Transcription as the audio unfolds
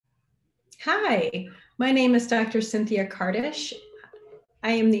Hi, my name is Dr. Cynthia Kardesch.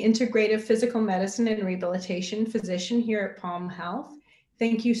 I am the integrative physical medicine and rehabilitation physician here at Palm Health.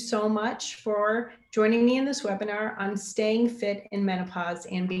 Thank you so much for joining me in this webinar on staying fit in menopause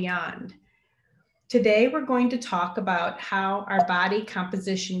and beyond. Today, we're going to talk about how our body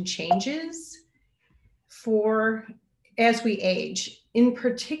composition changes as we age. In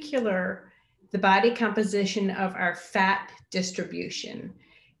particular, the body composition of our fat distribution.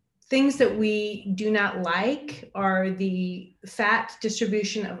 Things that we do not like are the fat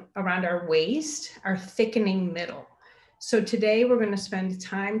distribution around our waist, our thickening middle. So today we're going to spend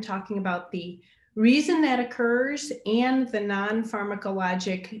time talking about the reason that occurs and the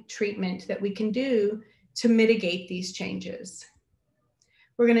non-pharmacologic treatment that we can do to mitigate these changes.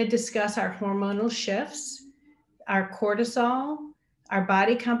 We're going to discuss our hormonal shifts, our cortisol, our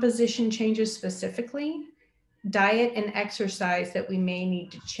body composition changes specifically, diet and exercise that we may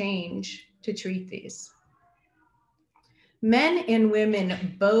need to change to treat these. Men and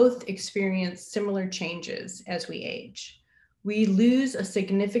women both experience similar changes as we age. We lose a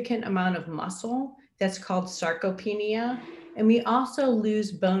significant amount of muscle that's called sarcopenia, and we also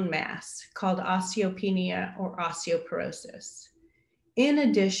lose bone mass called osteopenia or osteoporosis. In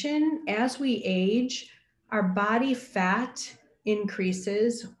addition, as we age, our body fat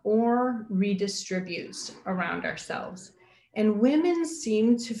increases or redistributes around ourselves. And women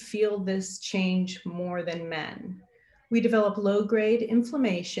seem to feel this change more than men. We develop low-grade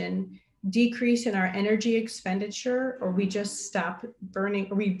inflammation, decrease in our energy expenditure, or we just stop burning,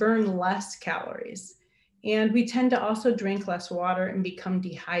 or we burn less calories. And we tend to also drink less water and become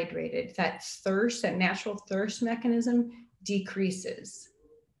dehydrated. That thirst, that natural thirst mechanism decreases.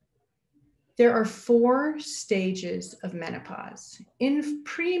 There are 4 stages of menopause. In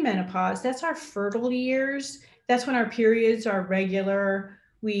premenopause, that's our fertile years. That's when our periods are regular.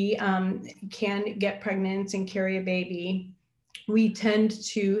 We can get pregnant and carry a baby. We tend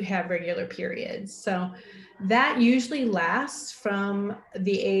to have regular periods. So that usually lasts from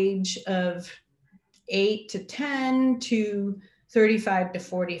the age of 8 to 10 to 35 to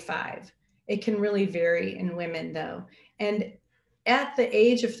 45. It can really vary in women though. And at the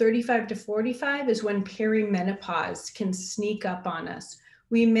age of 35 to 45 is when perimenopause can sneak up on us.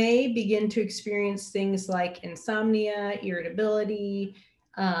 We may begin to experience things like insomnia, irritability,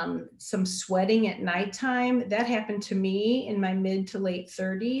 some sweating at nighttime. That happened to me in my mid to late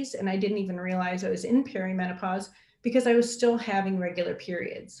 30s, and I didn't even realize I was in perimenopause because I was still having regular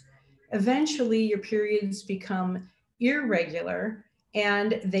periods. Eventually, your periods become irregular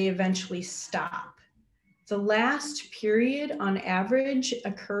and they eventually stop. The last period on average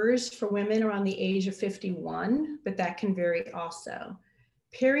occurs for women around the age of 51, but that can vary also.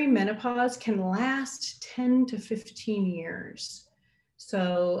 Perimenopause can last 10 to 15 years.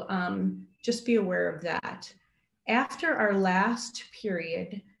 So just be aware of that. After our last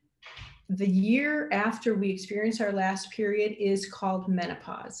period, the year after we experience our last period is called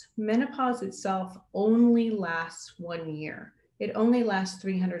menopause. Menopause itself only lasts 1 year. It only lasts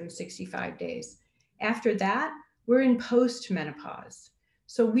 365 days. After that, we're in postmenopause.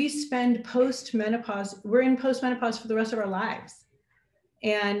 So we spend postmenopause, we're in postmenopause for the rest of our lives.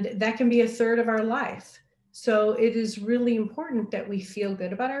 And that can be a third of our life. So it is really important that we feel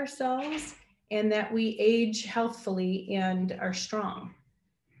good about ourselves and that we age healthfully and are strong.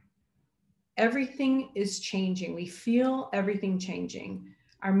 Everything is changing. We feel everything changing.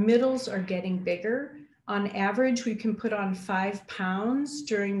 Our middles are getting bigger. On average, we can put on 5 pounds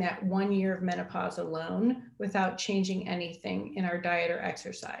during that 1 year of menopause alone without changing anything in our diet or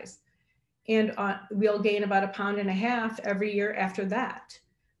exercise. And we'll gain about 1.5 pounds every year after that.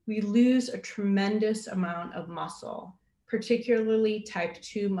 We lose a tremendous amount of muscle, particularly type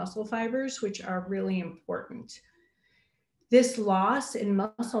 2 muscle fibers, which are really important. This loss in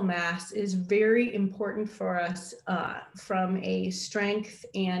muscle mass is very important for us from a strength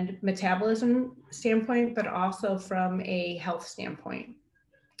and metabolism standpoint, but also from a health standpoint.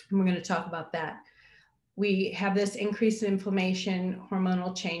 And we're going to talk about that. We have this increase in inflammation,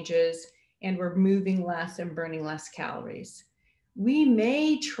 hormonal changes, and we're moving less and burning less calories. We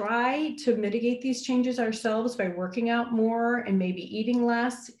may try to mitigate these changes ourselves by working out more and maybe eating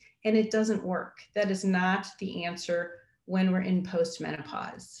less, and it doesn't work. That is not the answer when we're in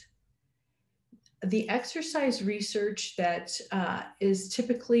postmenopause. The exercise research that is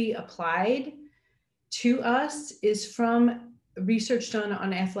typically applied to us is from research done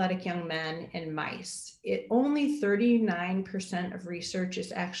on athletic young men and mice. Only 39% of research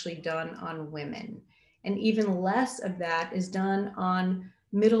is actually done on women, and even less of that is done on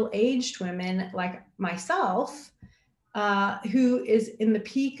middle-aged women like myself who is in the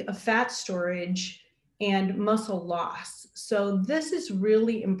peak of fat storage and muscle loss. So this is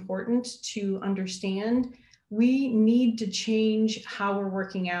really important to understand. We need to change how we're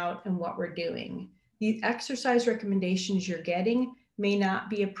working out and what we're doing. The exercise recommendations you're getting may not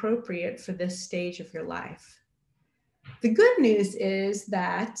be appropriate for this stage of your life. The good news is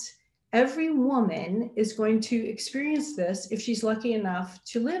that every woman is going to experience this if she's lucky enough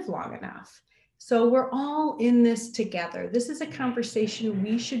to live long enough. So we're all in this together. This is a conversation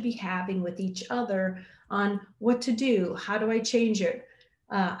we should be having with each other on what to do. How do I change it?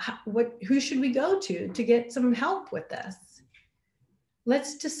 Who should we go to get some help with this?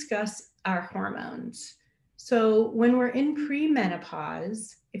 Let's discuss our hormones. So when we're in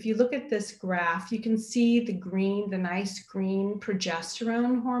premenopause, if you look at this graph, you can see the green, the nice green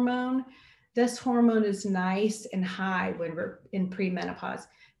progesterone hormone. This hormone is nice and high when we're in premenopause.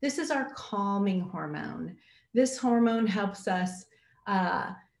 This is our calming hormone. This hormone helps us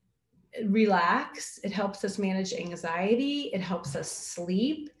relax. It helps us manage anxiety. It helps us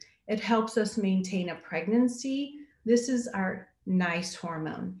sleep. It helps us maintain a pregnancy. This is our nice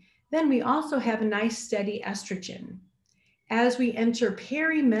hormone. Then we also have a nice steady estrogen. As we enter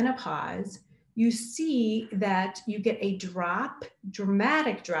perimenopause, you see that you get a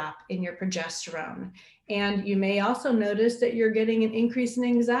dramatic drop in your progesterone. And you may also notice that you're getting an increase in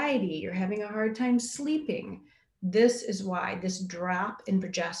anxiety. You're having a hard time sleeping. This is why, this drop in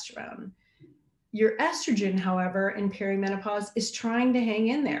progesterone. Your estrogen, however, in perimenopause is trying to hang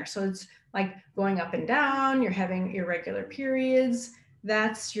in there. So it's like going up and down, you're having irregular periods.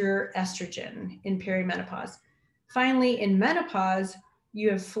 That's your estrogen in perimenopause. Finally, in menopause, you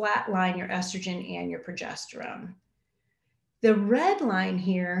have flatline your estrogen and your progesterone. The red line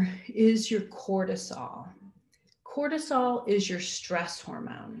here is your cortisol. Cortisol is your stress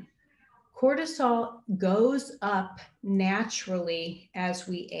hormone. Cortisol goes up naturally as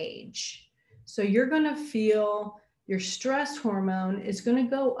we age. So you're going to feel your stress hormone is going to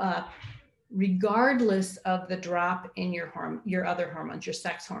go up regardless of the drop in your other hormones, your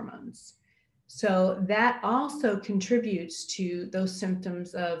sex hormones. So that also contributes to those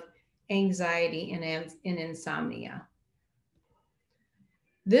symptoms of anxiety and insomnia.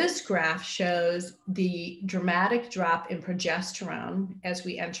 This graph shows the dramatic drop in progesterone as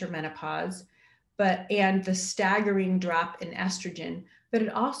we enter menopause, and the staggering drop in estrogen. But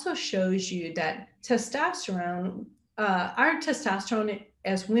it also shows you that testosterone, our testosterone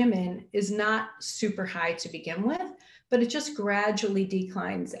as women is not super high to begin with, but it just gradually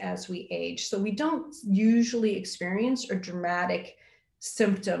declines as we age. So we don't usually experience a dramatic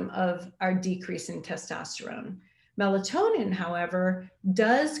symptom of our decrease in testosterone. Melatonin, however,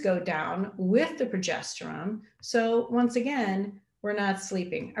 does go down with the progesterone. So once again, we're not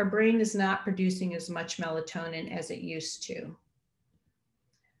sleeping. Our brain is not producing as much melatonin as it used to.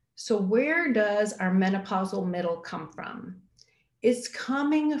 So where does our menopausal middle come from? It's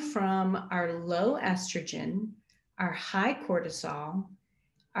coming from our low estrogen, our high cortisol,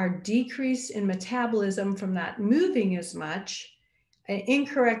 our decrease in metabolism from not moving as much, an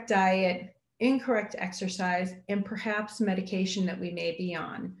incorrect diet, incorrect exercise, and perhaps medication that we may be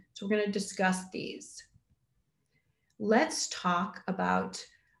on. So we're going to discuss these. Let's talk about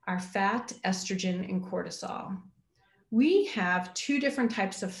our fat, estrogen, and cortisol. We have two different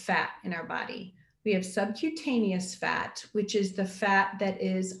types of fat in our body. We have subcutaneous fat, which is the fat that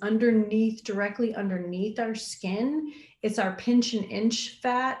is underneath, directly underneath our skin. It's our pinch and inch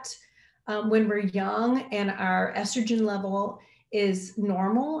fat. When we're young and our estrogen level is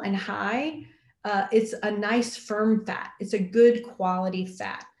normal and high, it's a nice firm fat. It's a good quality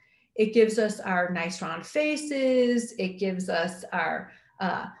fat. It gives us our nice round faces. It gives us our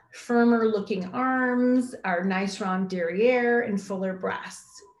firmer looking arms, our nice round derriere, and fuller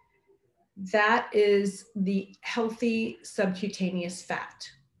breasts. That is the healthy subcutaneous fat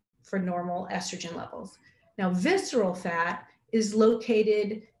for normal estrogen levels. Now, visceral fat is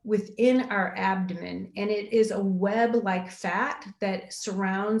located within our abdomen, and it is a web-like fat that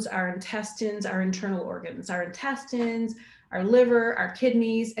surrounds our intestines, our internal organs, our intestines, our liver, our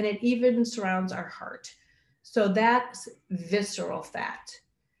kidneys, and it even surrounds our heart. So that's visceral fat.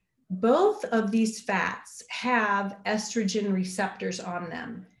 Both of these fats have estrogen receptors on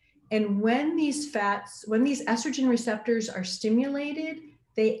them. And when these estrogen receptors are stimulated,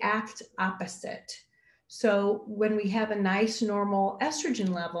 they act opposite. So when we have a nice normal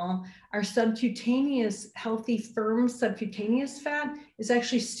estrogen level, our subcutaneous, healthy, firm subcutaneous fat is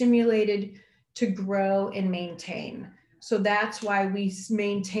actually stimulated to grow and maintain. So that's why we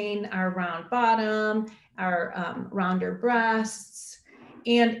maintain our round bottom, our rounder breasts.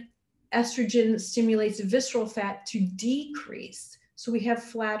 And estrogen stimulates visceral fat to decrease. So we have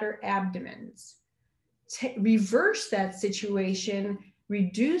flatter abdomens. Reverse that situation,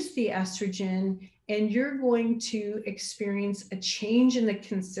 reduce the estrogen, and you're going to experience a change in the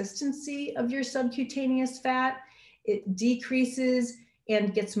consistency of your subcutaneous fat. It decreases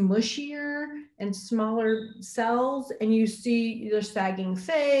and gets mushier and smaller cells, and you see the sagging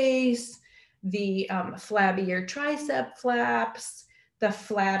face, the flabbier tricep flaps, the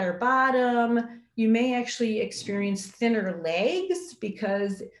flatter bottom. You may actually experience thinner legs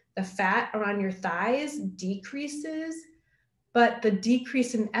because the fat around your thighs decreases, but the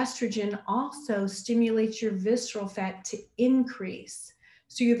decrease in estrogen also stimulates your visceral fat to increase.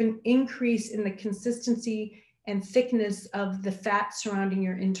 So you have an increase in the consistency and thickness of the fat surrounding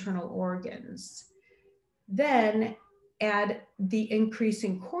your internal organs. Then add the increase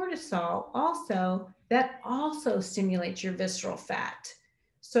in cortisol also, that also stimulates your visceral fat.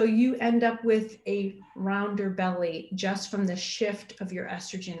 So you end up with a rounder belly just from the shift of your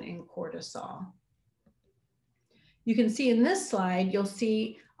estrogen and cortisol. You can see in this slide, you'll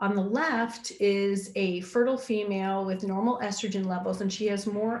see on the left is a fertile female with normal estrogen levels, and she has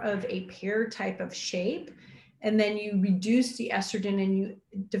more of a pear type of shape. And then you reduce the estrogen and you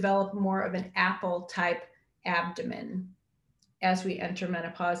develop more of an apple type abdomen as we enter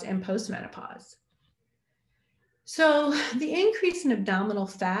menopause and postmenopause. So the increase in abdominal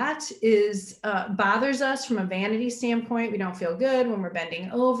fat is bothers us from a vanity standpoint. We don't feel good when we're bending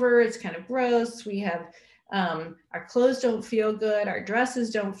over. It's kind of gross. We have our clothes don't feel good. Our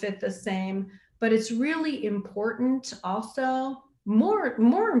dresses don't fit the same. But it's really important also, more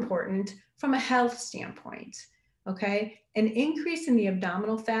important from a health standpoint. Okay, an increase in the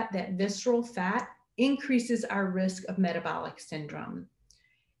abdominal fat, that visceral fat, increases our risk of metabolic syndrome.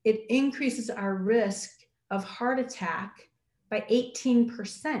 It increases our risk of heart attack by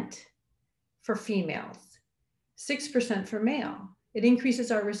 18% for females, 6% for male. It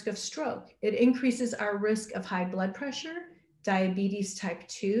increases our risk of stroke. It increases our risk of high blood pressure, diabetes type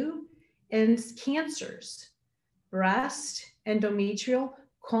 2, and cancers, breast, endometrial,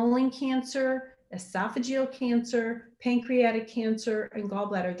 colon cancer, esophageal cancer, pancreatic cancer, and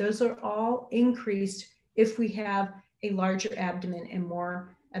gallbladder. Those are all increased if we have a larger abdomen and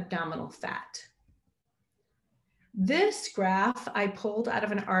more abdominal fat. This graph I pulled out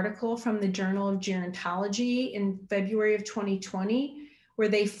of an article from the Journal of Gerontology in February of 2020, where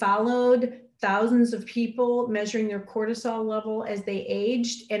they followed thousands of people measuring their cortisol level as they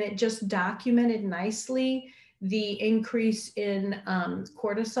aged, and it just documented nicely the increase in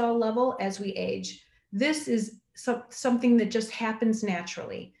cortisol level as we age. This is something that just happens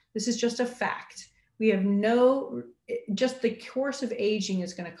naturally. This is just a fact. We have just the course of aging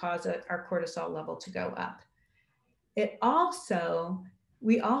is going to cause our cortisol level to go up.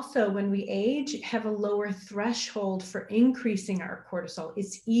 We also, when we age, have a lower threshold for increasing our cortisol.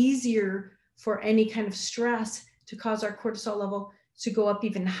 It's easier for any kind of stress to cause our cortisol level to go up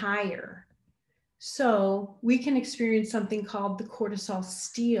even higher. So we can experience something called the cortisol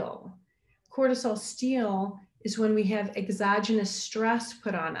steal. Cortisol steal is when we have exogenous stress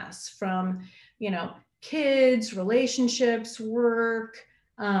put on us from, kids, relationships, work,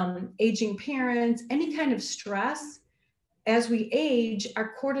 aging parents, any kind of stress. As we age,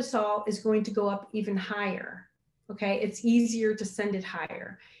 our cortisol is going to go up even higher. Okay, it's easier to send it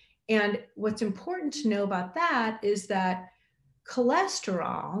higher. And what's important to know about that is that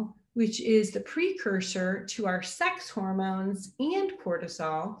cholesterol, which is the precursor to our sex hormones and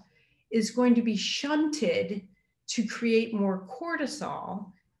cortisol, is going to be shunted to create more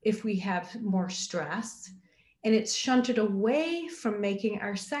cortisol if we have more stress. And it's shunted away from making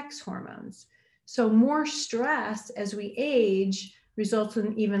our sex hormones. So more stress as we age results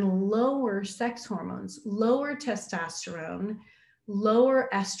in even lower sex hormones, lower testosterone, lower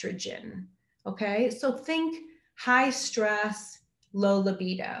estrogen. Okay, so think high stress, low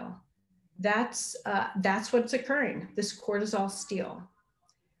libido. That's what's occurring, this cortisol steal.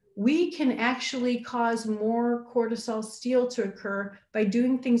 We can actually cause more cortisol steal to occur by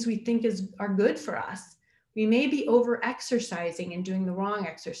doing things we think are good for us. We may be over-exercising and doing the wrong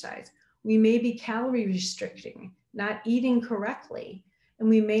exercise. We may be calorie restricting, not eating correctly, and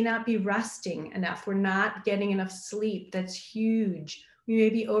we may not be resting enough. We're not getting enough sleep. That's huge. We may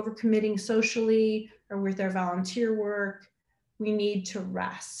be overcommitting socially or with our volunteer work. We need to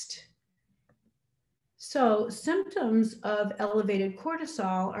rest. So symptoms of elevated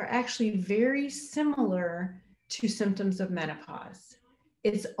cortisol are actually very similar to symptoms of menopause.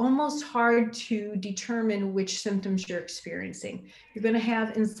 It's almost hard to determine which symptoms you're experiencing. You're going to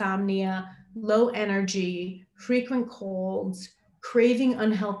have insomnia, low energy, frequent colds, craving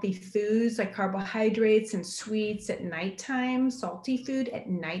unhealthy foods like carbohydrates and sweets at nighttime, salty food at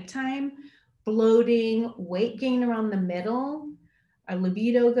nighttime, bloating, weight gain around the middle, our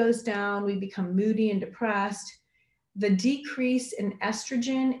libido goes down, we become moody and depressed. The decrease in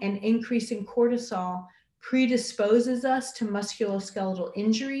estrogen and increase in cortisol predisposes us to musculoskeletal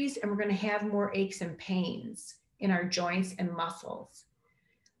injuries, and we're going to have more aches and pains in our joints and muscles.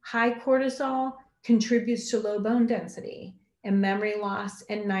 High cortisol contributes to low bone density and memory loss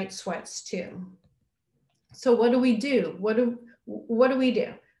and night sweats too. So what do we do? What do we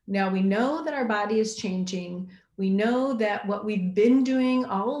do? Now we know that our body is changing. We know that what we've been doing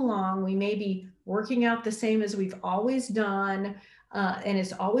all along, we may be working out the same as we've always done, and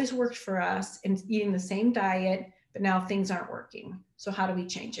it's always worked for us, and eating the same diet, but now things aren't working. So how do we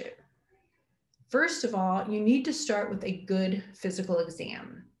change it? First of all, you need to start with a good physical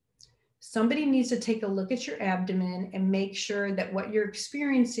exam. Somebody needs to take a look at your abdomen and make sure that what you're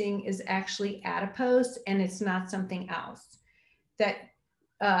experiencing is actually adipose and it's not something else. That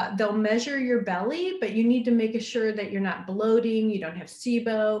they'll measure your belly, but you need to make sure that you're not bloating, you don't have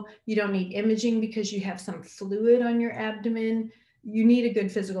SIBO, you don't need imaging because you have some fluid on your abdomen. You need a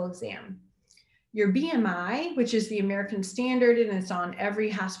good physical exam. Your BMI, which is the American standard and it's on every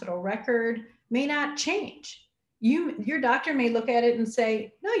hospital record, may not change. Your doctor may look at it and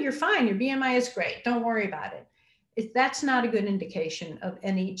say, no, you're fine. Your BMI is great. Don't worry about it. That's not a good indication of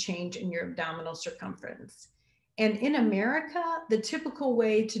any change in your abdominal circumference. And in America, the typical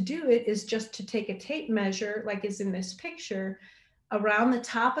way to do it is just to take a tape measure, like is in this picture, around the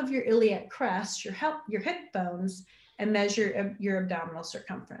top of your iliac crest, your hip bones, and measure your abdominal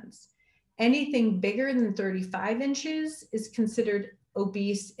circumference. Anything bigger than 35 inches is considered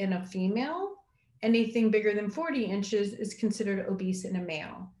obese in a female. Anything bigger than 40 inches is considered obese in a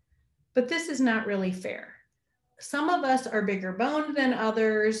male. But this is not really fair. Some of us are bigger boned than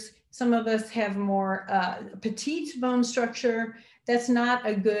others. Some of us have more petite bone structure. That's not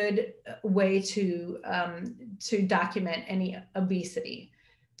a good way to document any obesity.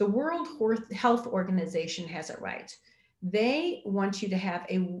 The World Health Organization has it right. They want you to have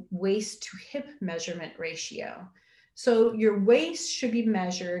a waist to hip measurement ratio. So your waist should be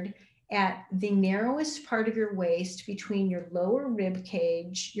measured at the narrowest part of your waist between your lower rib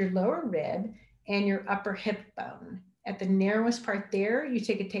cage, your lower rib, and your upper hip bone. At the narrowest part there, you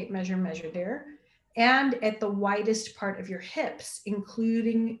take a tape measure there, and at the widest part of your hips,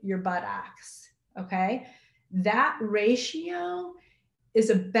 including your buttocks, okay? That ratio is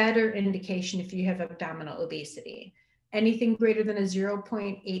a better indication if you have abdominal obesity. Anything greater than a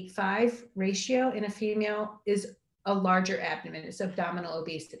 0.85 ratio in a female is a larger abdomen, is abdominal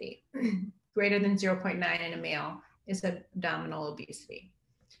obesity. Greater than 0.9 in a male is abdominal obesity.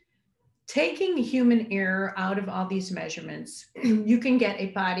 Taking human error out of all these measurements, you can get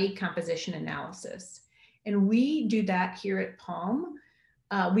a body composition analysis. And we do that here at Palm.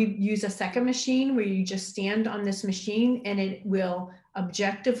 We use a second machine where you just stand on this machine and it will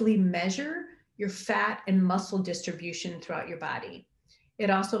objectively measure your fat and muscle distribution throughout your body. It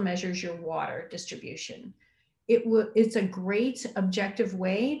also measures your water distribution. It's a great objective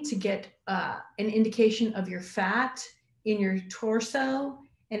way to get an indication of your fat in your torso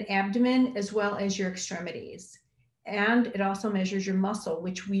and abdomen, as well as your extremities. And it also measures your muscle,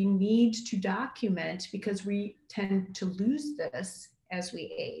 which we need to document because we tend to lose this as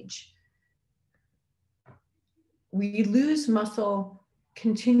we age. We lose muscle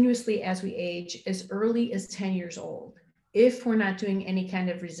continuously as we age as early as 10 years old, if we're not doing any kind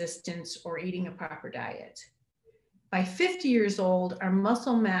of resistance or eating a proper diet. By 50 years old, our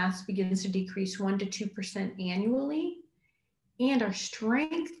muscle mass begins to decrease 1 to 2% annually, and our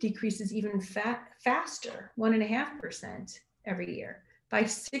strength decreases even faster, 1.5% every year. By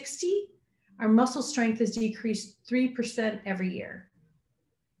 60, our muscle strength has decreased 3% every year.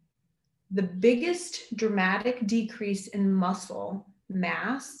 The biggest dramatic decrease in muscle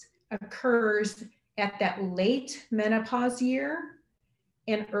mass occurs at that late menopause year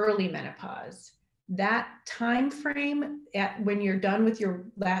and early menopause. That time frame when you're done with your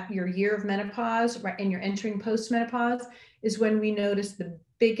year of menopause, right, and you're entering postmenopause, is when we notice the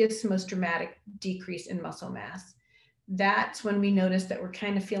biggest, most dramatic decrease in muscle mass. That's when we notice that we're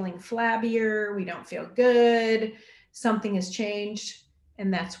kind of feeling flabbier, we don't feel good, something has changed,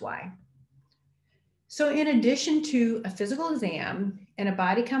 and that's why. So in addition to a physical exam and a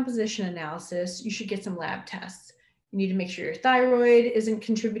body composition analysis, you should get some lab tests. You need to make sure your thyroid isn't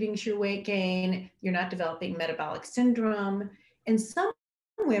contributing to your weight gain, you're not developing metabolic syndrome, and some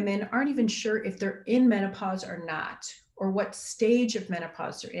women aren't even sure if they're in menopause or not, or what stage of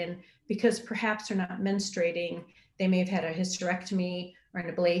menopause they're in, because perhaps they're not menstruating, They may have had a hysterectomy or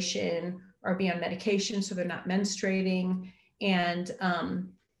an ablation or be on medication so they're not menstruating. And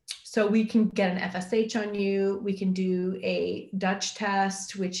so we can get an FSH on you. We can do a Dutch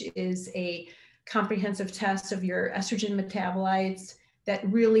test, which is a comprehensive test of your estrogen metabolites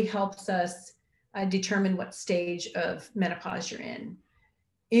that really helps us determine what stage of menopause you're in.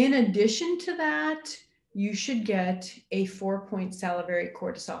 In addition to that, you should get a 4-point salivary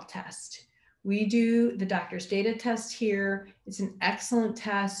cortisol test. We do the doctor's data test here. It's an excellent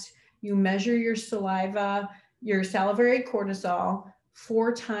test. You measure your saliva, your salivary cortisol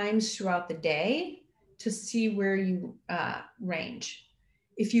 4 times throughout the day to see where you range.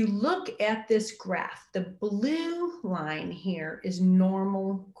 If you look at this graph, the blue line here is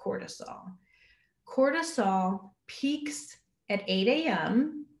normal cortisol. Cortisol peaks at 8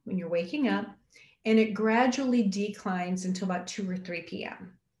 a.m. when you're waking up, and it gradually declines until about 2 or 3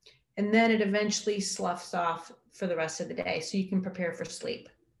 p.m. And then it eventually sloughs off for the rest of the day so you can prepare for sleep.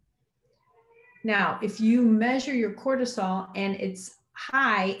 Now, if you measure your cortisol and it's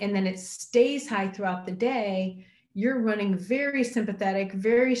high and then it stays high throughout the day, you're running very sympathetic,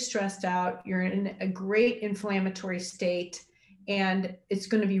 very stressed out. You're in a great inflammatory state, and it's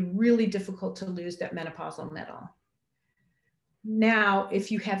going to be really difficult to lose that menopausal middle. Now,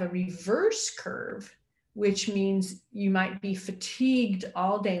 if you have a reverse curve, which means you might be fatigued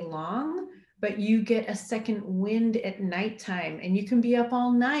all day long, but you get a second wind at nighttime and you can be up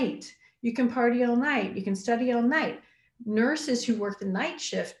all night. You can party all night. You can study all night. Nurses who work the night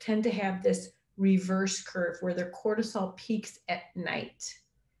shift tend to have this reverse curve where their cortisol peaks at night.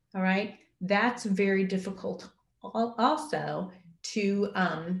 All right. That's very difficult also to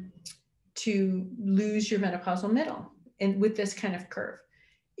lose your menopausal middle and with this kind of curve.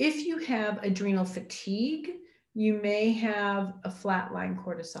 If you have adrenal fatigue, you may have a flatline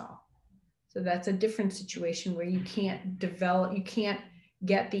cortisol. So that's a different situation where you can't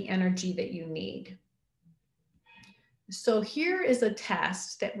get the energy that you need. So here is a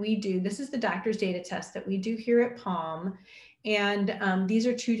test that we do. This is the doctor's data test that we do here at Palm. And these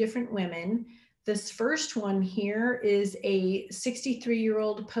are 2 different women. This first one here is a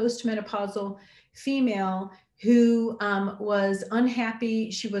 63-year-old postmenopausal female who was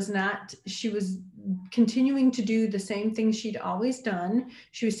unhappy. She was continuing to do the same thing she'd always done.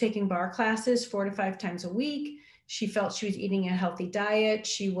 She was taking barre classes 4 to 5 times a week. She felt she was eating a healthy diet.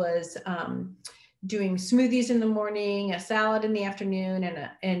 She was doing smoothies in the morning, a salad in the afternoon,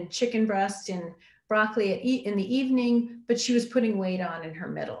 and chicken breast and broccoli in the evening, but she was putting weight on in her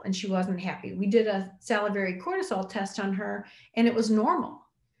middle and she wasn't happy. We did a salivary cortisol test on her and it was normal.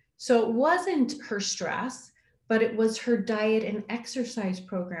 So it wasn't her stress, but it was her diet and exercise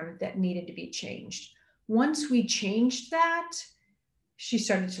program that needed to be changed. Once we changed that, she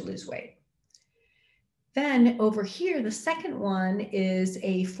started to lose weight. Then over here, the second one is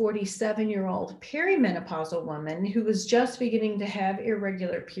a 47-year-old perimenopausal woman who was just beginning to have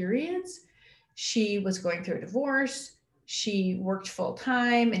irregular periods. She was going through a divorce. She worked full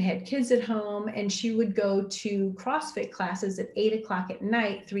time and had kids at home, and she would go to CrossFit classes at 8 o'clock at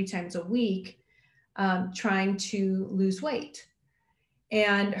night, 3 times a week, trying to lose weight.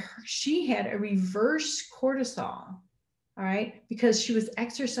 And she had a reverse cortisol. All right, because she was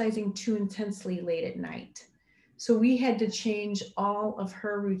exercising too intensely late at night. So we had to change all of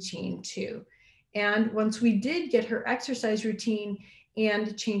her routine too. And once we did get her exercise routine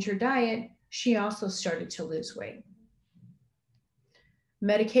and change her diet, she also started to lose weight.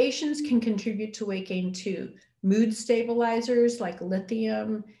 Medications can contribute to weight gain too. Mood stabilizers like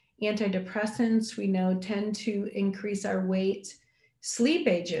lithium, antidepressants, we know tend to increase our weight. Sleep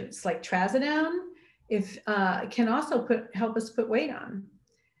agents like trazodone can also help us put weight on.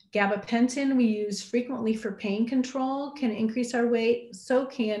 Gabapentin we use frequently for pain control can increase our weight. So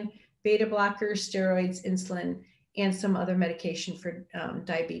can beta blockers, steroids, insulin, and some other medication for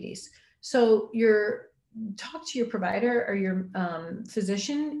diabetes. So talk to your provider or your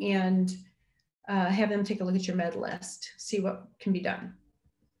physician and have them take a look at your med list, see what can be done.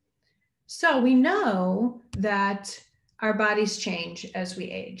 So we know that our bodies change as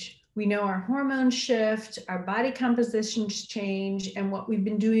we age. We know our hormones shift, our body compositions change, and what we've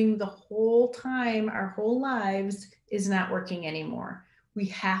been doing the whole time, our whole lives, is not working anymore. We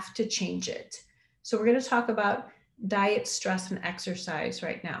have to change it. So we're going to talk about diet, stress, and exercise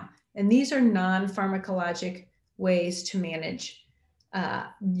right now. And these are non-pharmacologic ways to manage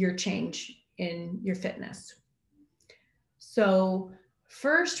your change in your fitness. So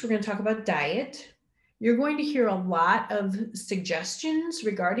first, we're going to talk about diet. You're going to hear a lot of suggestions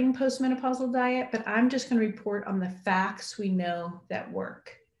regarding postmenopausal diet, but I'm just going to report on the facts we know that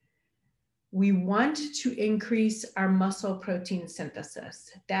work. We want to increase our muscle protein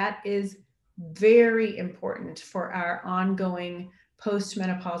synthesis. That is very important for our ongoing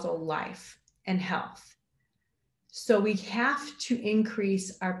postmenopausal life and health. So we have to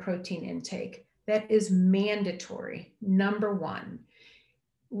increase our protein intake. That is mandatory. Number one,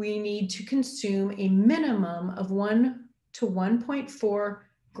 we need to consume a minimum of 1 to 1.4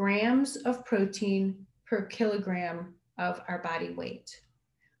 grams of protein per kilogram of our body weight,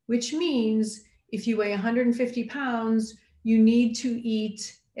 which means if you weigh 150 pounds, you need to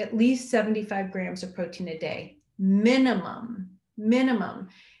eat at least 75 grams of protein a day, minimum.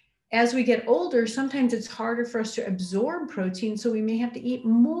 As we get older, sometimes it's harder for us to absorb protein, so we may have to eat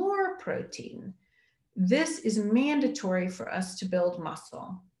more protein. This is mandatory for us to build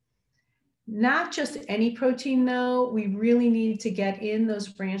muscle. Not just any protein though, we really need to get in those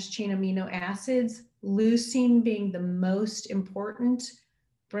branched chain amino acids, leucine being the most important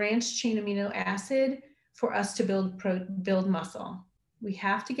branched chain amino acid for us to build muscle. We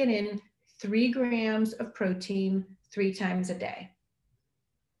have to get in 3 grams of protein 3 times a day.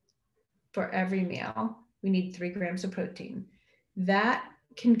 For every meal, we need 3 grams of protein. That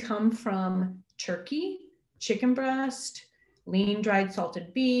can come from turkey, chicken breast, lean dried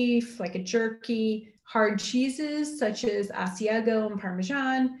salted beef, like a jerky, hard cheeses such as Asiago and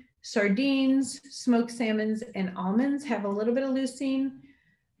Parmesan, sardines, smoked salmons, and almonds have a little bit of leucine.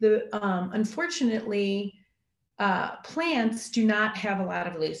 Unfortunately, plants do not have a lot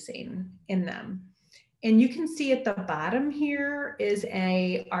of leucine in them. And you can see at the bottom here is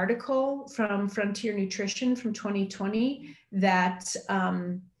an article from Frontier Nutrition from 2020 that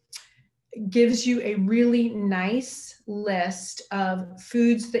gives you a really nice list of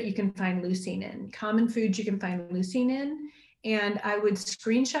foods that you can find leucine in, common foods you can find leucine in. And I would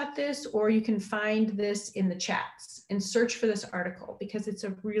screenshot this, or you can find this in the chats and search for this article because it's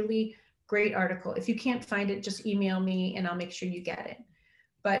a really great article. If you can't find it, just email me and I'll make sure you get it.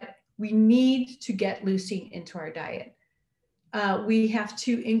 But we need to get leucine into our diet. We have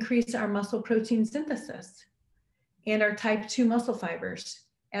to increase our muscle protein synthesis and our type 2 muscle fibers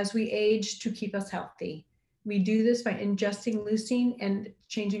as we age to keep us healthy. We do this by ingesting leucine and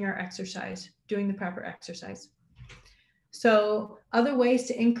changing our exercise, doing the proper exercise. So other ways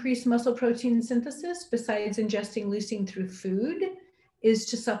to increase muscle protein synthesis besides ingesting leucine through food is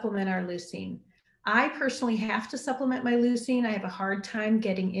to supplement our leucine. I personally have to supplement my leucine. I have a hard time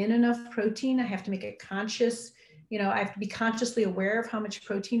getting in enough protein. I have to make a conscious, I have to be consciously aware of how much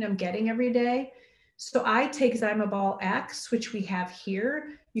protein I'm getting every day. So I take Zymabol X, which we have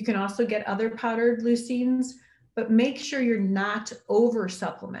here. You can also get other powdered leucines, but make sure you're not over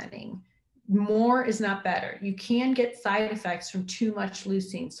supplementing. More is not better. You can get side effects from too much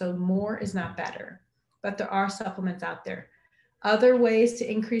leucine, so more is not better, but there are supplements out there. Other ways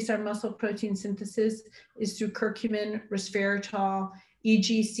to increase our muscle protein synthesis is through curcumin, resveratrol,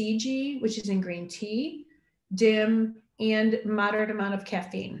 EGCG, which is in green tea, DIM, and moderate amount of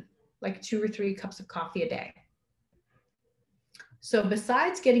caffeine, like 2 or 3 cups of coffee a day. So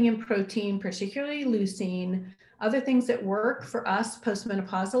besides getting in protein, particularly leucine, other things that work for us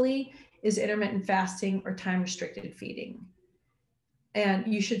postmenopausally is intermittent fasting or time-restricted feeding. And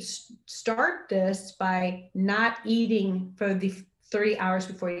you should start this by not eating for the 30 hours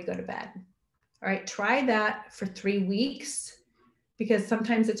before you go to bed. All right, try that for 3 weeks because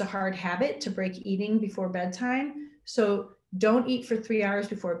sometimes it's a hard habit to break eating before bedtime. So don't eat for 3 hours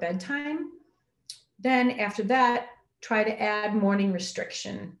before bedtime. Then after that, try to add morning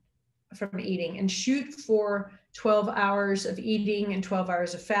restriction from eating and shoot for 12 hours of eating and 12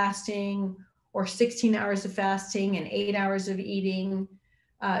 hours of fasting, or 16 hours of fasting and 8 hours of eating.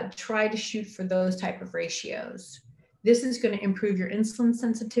 Try to shoot for those type of ratios. This is going to improve your insulin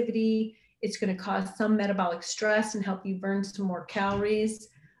sensitivity. It's going to cause some metabolic stress and help you burn some more calories.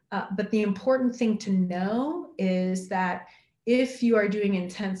 But the important thing to know is that if you are doing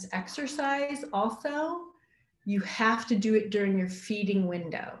intense exercise also, you have to do it during your feeding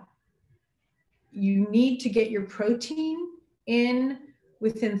window. You need to get your protein in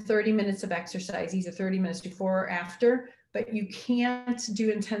within 30 minutes of exercise, either 30 minutes before or after, but you can't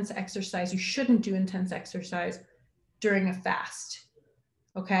do intense exercise. You shouldn't do intense exercise during a fast,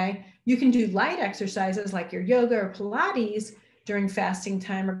 okay? You can do light exercises like your yoga or Pilates during fasting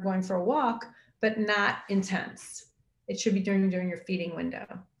time or going for a walk, but not intense. It should be during your feeding window.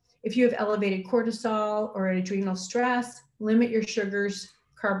 If you have elevated cortisol or adrenal stress, limit your sugars,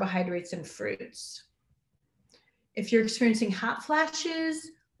 carbohydrates, and fruits. If you're experiencing hot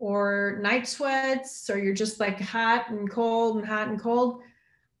flashes or night sweats, or you're just like hot and cold,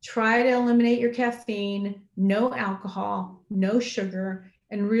 try to eliminate your caffeine, no alcohol, no sugar,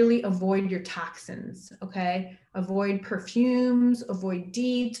 and really avoid your toxins, okay? Avoid perfumes, avoid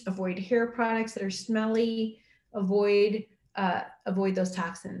DEET, avoid hair products that are smelly, avoid those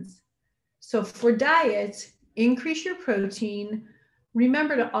toxins. So for diet, increase your protein.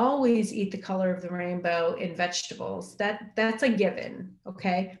 Remember to always eat the color of the rainbow in vegetables. That's a given,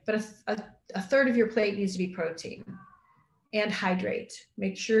 okay? But a third of your plate needs to be protein. And hydrate.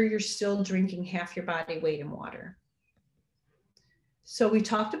 Make sure you're still drinking half your body weight in water. So we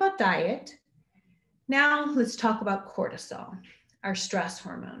talked about diet. Now let's talk about cortisol, our stress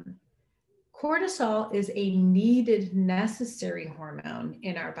hormone. Cortisol is a needed, necessary hormone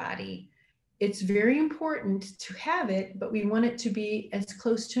in our body. It's very important to have it, but we want it to be as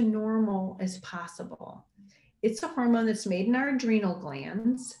close to normal as possible. It's a hormone that's made in our adrenal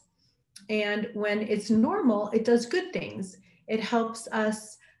glands. And when it's normal, it does good things. It helps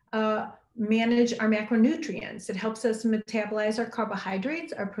us manage our macronutrients. It helps us metabolize our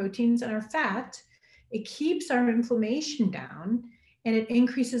carbohydrates, our proteins, and our fat. It keeps our inflammation down, and it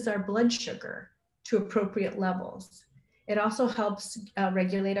increases our blood sugar to appropriate levels. It also helps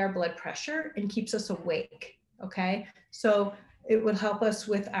regulate our blood pressure and keeps us awake, okay? So it would help us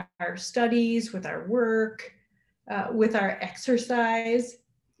with our studies, with our work, with our exercise.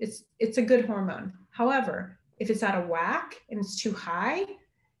 It's a good hormone. However, if it's out of whack and it's too high,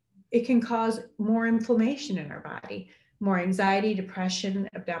 it can cause more inflammation in our body, more anxiety, depression,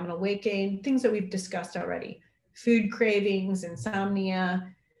 abdominal weight gain, things that we've discussed already, food cravings,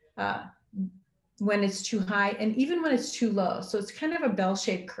 insomnia, when it's too high, and even when it's too low. So it's kind of a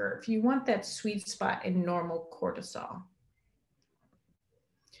bell-shaped curve. You want that sweet spot in normal cortisol.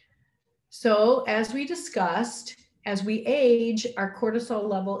 So as we discussed, as we age, our cortisol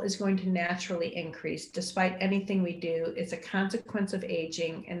level is going to naturally increase despite anything we do. It's a consequence of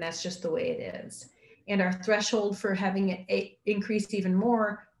aging, and that's just the way it is. And our threshold for having it increase even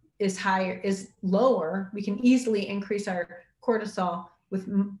more is lower. We can easily increase our cortisol with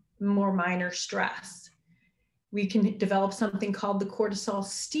more minor stress. We can develop something called the cortisol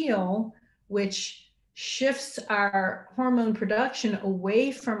steal, which shifts our hormone production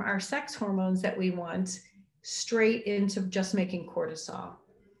away from our sex hormones that we want straight into just making cortisol.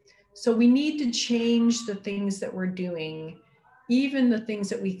 So we need to change the things that we're doing, even the things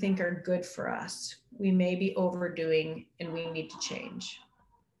that we think are good for us. We may be overdoing, and we need to change.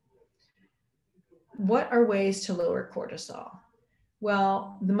 What are ways to lower cortisol?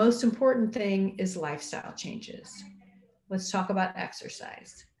 Well, the most important thing is lifestyle changes. Let's talk about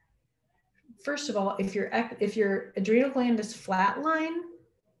exercise. First of all, if your adrenal gland is flatline,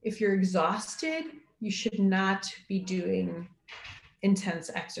 if you're exhausted, you should not be doing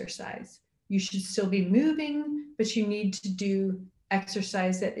intense exercise. You should still be moving, but you need to do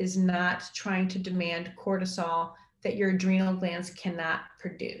exercise that is not trying to demand cortisol that your adrenal glands cannot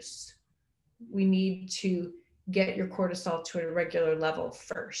produce. We need to get your cortisol to a regular level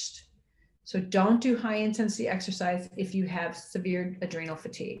first. So don't do high intensity exercise if you have severe adrenal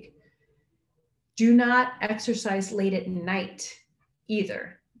fatigue. Do not exercise late at night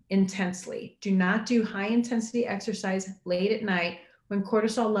either, intensely. Do not do high intensity exercise late at night when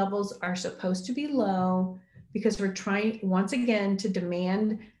cortisol levels are supposed to be low, because we're trying once again to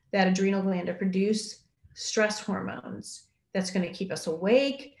demand that adrenal gland to produce stress hormones. That's going to keep us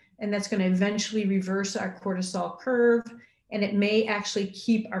awake, and that's going to eventually reverse our cortisol curve, and it may actually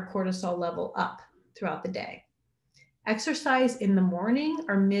keep our cortisol level up throughout the day. Exercise in the morning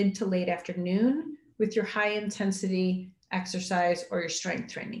or mid to late afternoon with your high intensity exercise or your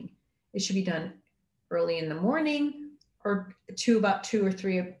strength training. It should be done early in the morning or about 2 or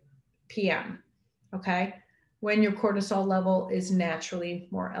 3 p.m., okay? When your cortisol level is naturally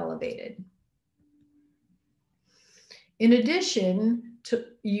more elevated. In addition,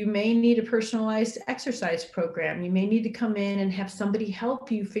 you may need a personalized exercise program. You may need to come in and have somebody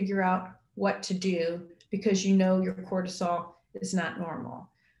help you figure out what to do because you know your cortisol is not normal.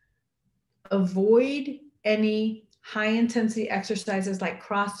 Avoid any high intensity exercises like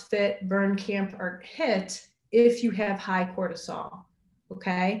CrossFit, Burn Camp, or HIIT if you have high cortisol,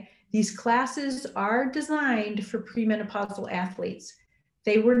 okay? These classes are designed for premenopausal athletes.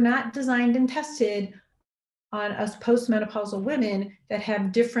 They were not designed and tested on us postmenopausal women that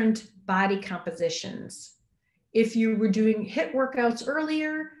have different body compositions. If you were doing HIIT workouts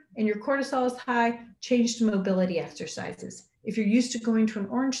earlier and your cortisol is high, change to mobility exercises. If you're used to going to an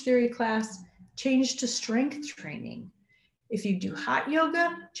Orange Theory class, change to strength training. If you do hot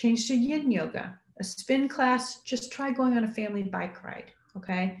yoga, change to yin yoga. A spin class, just try going on a family bike ride,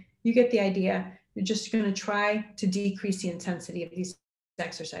 okay? You get the idea. You're just gonna try to decrease the intensity of these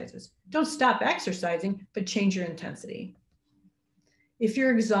exercises. Don't stop exercising, but change your intensity. If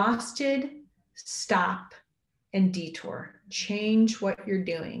you're exhausted, stop and detour. Change what you're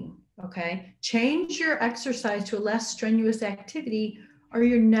doing, okay? Change your exercise to a less strenuous activity, or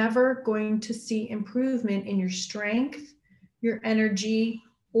you're never going to see improvement in your strength, your energy,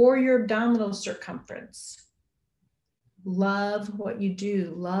 or your abdominal circumference. Love what you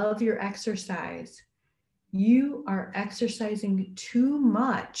do. Love your exercise. You are exercising too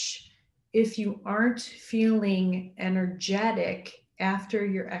much if you aren't feeling energetic after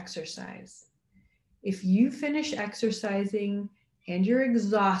your exercise. If you finish exercising and you're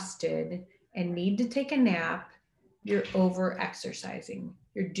exhausted and need to take a nap, you're over exercising.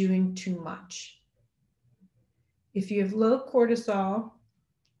 You're doing too much. If you have low cortisol,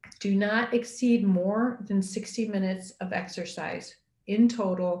 do not exceed more than 60 minutes of exercise in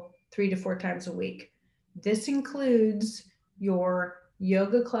total, 3 to 4 times a week. This includes your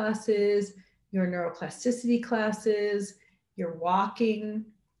yoga classes, your neuroplasticity classes, your walking,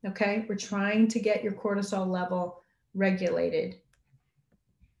 okay? We're trying to get your cortisol level regulated.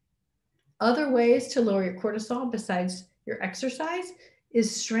 Other ways to lower your cortisol besides your exercise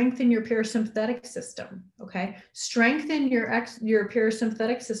is strengthen your parasympathetic system, okay? Strengthen your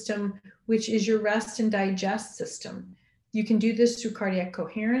parasympathetic system, which is your rest and digest system. You can do this through cardiac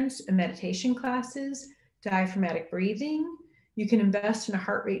coherence and meditation classes, diaphragmatic breathing. You can invest in a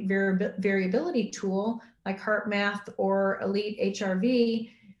heart rate variability tool like HeartMath or Elite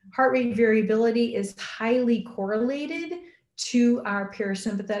HRV. Heart rate variability is highly correlated to our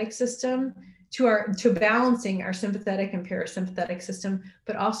parasympathetic system, to balancing our sympathetic and parasympathetic system,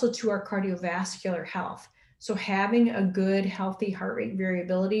 but also to our cardiovascular health. So having a good, healthy heart rate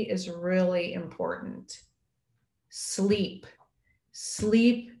variability is really important. Sleep.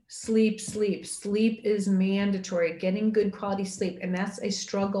 Sleep is mandatory. Getting good quality sleep, and that's a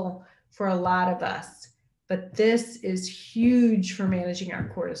struggle for a lot of us. But this is huge for managing our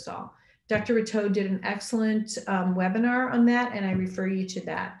cortisol. Dr. Rateau did an excellent webinar on that, and I refer you to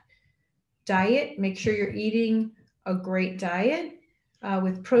that. Diet, make sure you're eating a great diet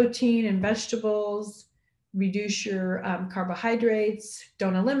with protein and vegetables. Reduce your carbohydrates.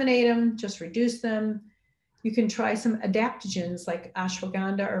 Don't eliminate them, just reduce them. You can try some adaptogens like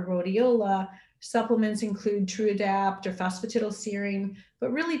ashwagandha or rhodiola. Supplements include TrueAdapt or phosphatidylserine,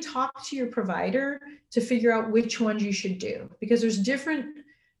 but really talk to your provider to figure out which ones you should do, because there's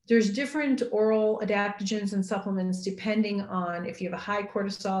different oral adaptogens and supplements depending on if you have a high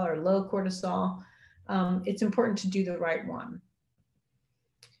cortisol or low cortisol. It's important to do the right one.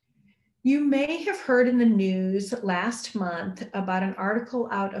 You may have heard in the news last month about an article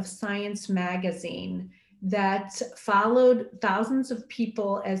out of Science magazine that followed thousands of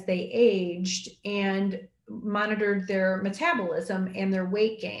people as they aged and monitored their metabolism and their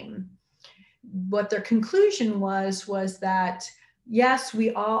weight gain. What their conclusion was that yes,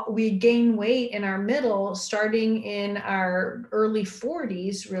 we gain weight in our middle, starting in our early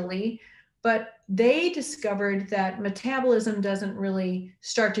 40s, really, but they discovered that metabolism doesn't really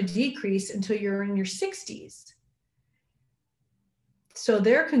start to decrease until you're in your 60s. So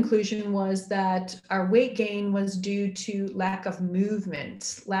their conclusion was that our weight gain was due to lack of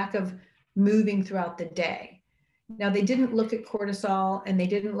movement, lack of moving throughout the day. Now, they didn't look at cortisol and they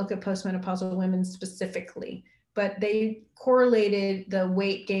didn't look at postmenopausal women specifically, but they correlated the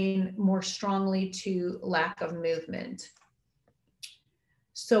weight gain more strongly to lack of movement.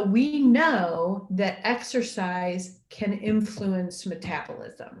 So we know that exercise can influence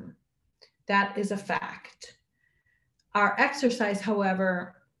metabolism. That is a fact. Our exercise,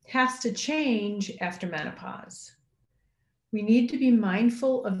 however, has to change after menopause. We need to be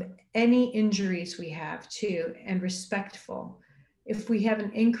mindful of any injuries we have too, and respectful. If we have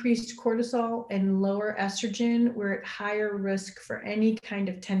an increased cortisol and lower estrogen, we're at higher risk for any kind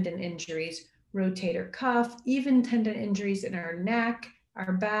of tendon injuries, rotator cuff, even tendon injuries in our neck,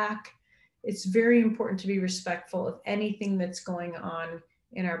 our back. It's very important to be respectful of anything that's going on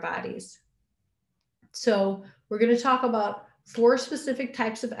in our bodies. So we're going to talk about 4 specific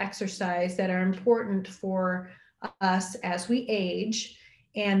types of exercise that are important for us as we age.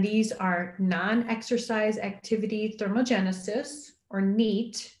 And these are non-exercise activity thermogenesis, or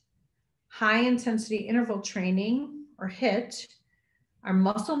NEAT, high intensity interval training, or HIIT, our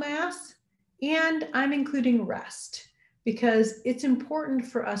muscle mass, and I'm including rest, because it's important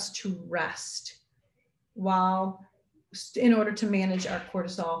for us to rest in order to manage our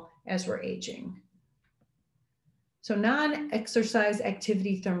cortisol as we're aging. So non-exercise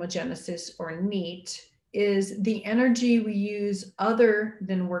activity thermogenesis, or NEAT, is the energy we use other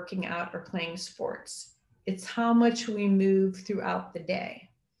than working out or playing sports. It's how much we move throughout the day.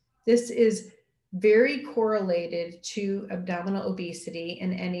 This is very correlated to abdominal obesity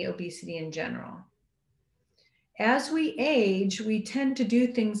and any obesity in general. As we age, we tend to do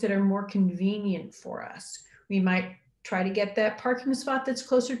things that are more convenient for us. We might try to get that parking spot that's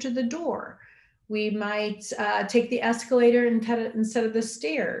closer to the door. We might take the escalator instead of the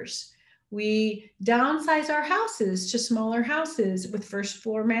stairs. We downsize our houses to smaller houses with first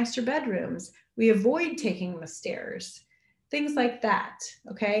floor master bedrooms. We avoid taking the stairs, things like that,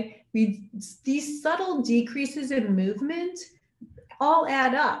 okay? These subtle decreases in movement all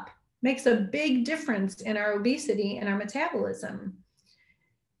add up, makes a big difference in our obesity and our metabolism.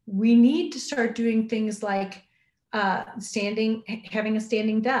 We need to start doing things like having a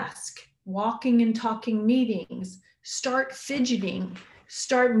standing desk, walking and talking meetings, start fidgeting,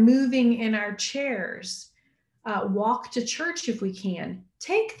 start moving in our chairs, walk to church if we can,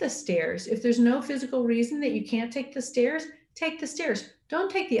 take the stairs. If there's no physical reason that you can't take the stairs, take the stairs. Don't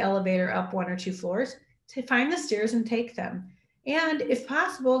take the elevator up 1 or 2 floors. Find the stairs and take them. And if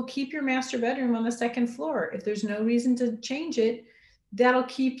possible, keep your master bedroom on the 2nd floor. If there's no reason to change it, that'll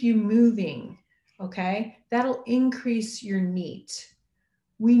keep you moving, okay? That'll increase your NEAT.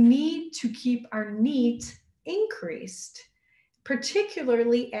 We need to keep our NEAT increased,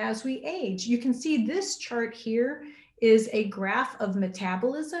 particularly as we age. You can see this chart here is a graph of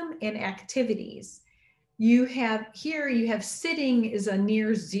metabolism and activities. You have sitting is a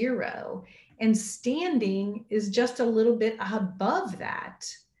near 0, and standing is just a little bit above that,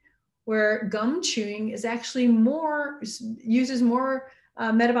 where gum chewing is actually uses more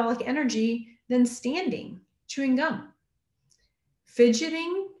metabolic energy than standing, chewing gum.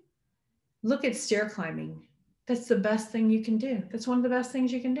 Fidgeting, look at stair climbing. That's the best thing you can do. That's one of the best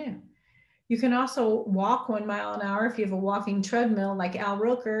things you can do. You can also walk 1 mile an hour. If you have a walking treadmill like Al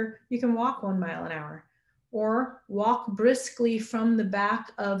Roker, you can walk 1 mile an hour, or walk briskly from the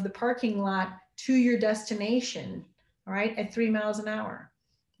back of the parking lot to your destination, all right, at 3 miles an hour.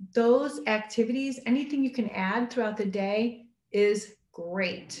 Those activities, anything you can add throughout the day is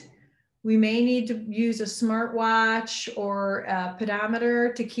great. We may need to use a smartwatch or a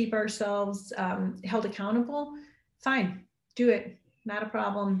pedometer to keep ourselves held accountable. Fine, do it, not a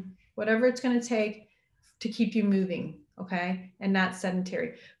problem. Whatever it's going to take to keep you moving, okay, and not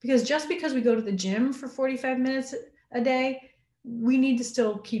sedentary. Because just because we go to the gym for 45 minutes a day, we need to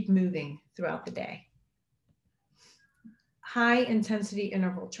still keep moving throughout the day. High intensity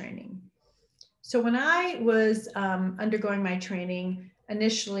interval training. So when I was undergoing my training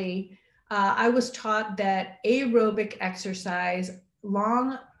initially, I was taught that aerobic exercise,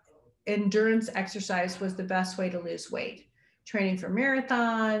 long endurance exercise, was the best way to lose weight. Training for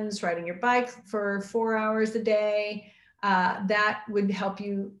marathons, riding your bike for 4 hours a day, that would help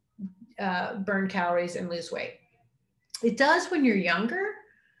you burn calories and lose weight. It does when you're younger,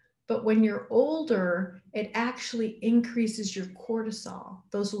 but when you're older, it actually increases your cortisol.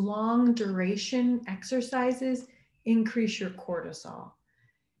 Those long duration exercises increase your cortisol.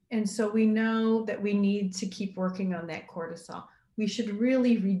 And so we know that we need to keep working on that cortisol. We should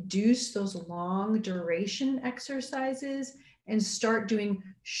really reduce those long duration exercises and start doing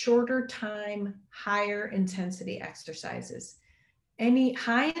shorter time, higher intensity exercises. Any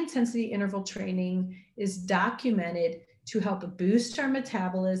high intensity interval training is documented to help boost our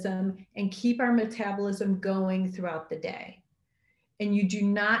metabolism and keep our metabolism going throughout the day. And you do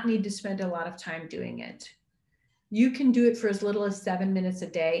not need to spend a lot of time doing it. You can do it for as little as 7 minutes a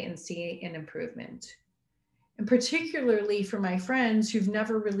day and see an improvement. And particularly for my friends who've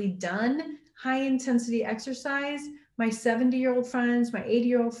never really done high intensity exercise, my 70-year-old friends, my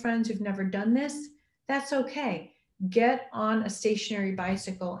 80-year-old friends who've never done this, that's okay. Get on a stationary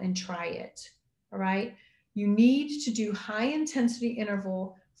bicycle and try it, all right? You need to do high intensity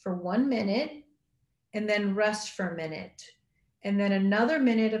interval for 1 minute and then rest for a minute. And then another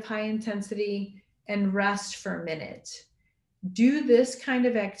minute of high intensity and rest for a minute. Do this kind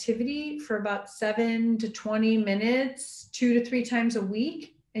of activity for about 7 to 20 minutes, 2 to 3 times a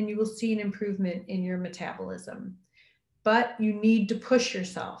week, and you will see an improvement in your metabolism. But you need to push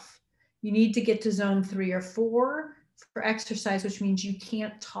yourself. You need to get to zone 3 or 4 for exercise, which means you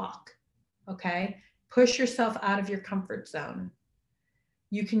can't talk, okay? Push yourself out of your comfort zone.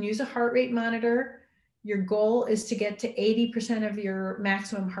 You can use a heart rate monitor. Your goal is to get to 80% of your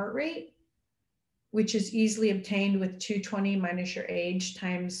maximum heart rate, which is easily obtained with 220 minus your age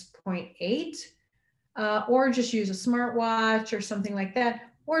times 0.8, or just use a smartwatch or something like that,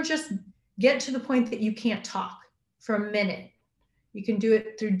 or just get to the point that you can't talk for a minute. You can do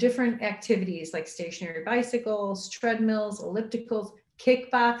it through different activities like stationary bicycles, treadmills, ellipticals,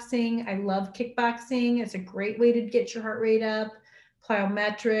 kickboxing. I love kickboxing. It's a great way to get your heart rate up.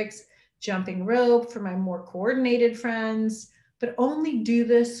 Plyometrics. jumping rope for my more coordinated friends, but only do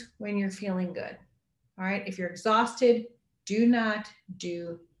this when you're feeling good. All right. If you're exhausted, do not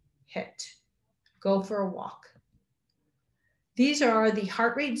do HIIT. Go for a walk. These are the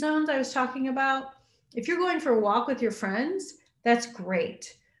heart rate zones I was talking about. If you're going for a walk with your friends, that's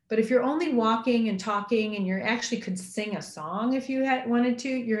great. But if you're only walking and talking and you actually could sing a song if you wanted to,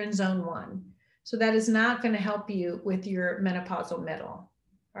 you're in zone 1. So that is not going to help you with your menopausal middle.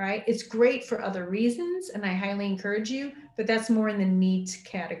 All right. It's great for other reasons, and I highly encourage you, but that's more in the NEAT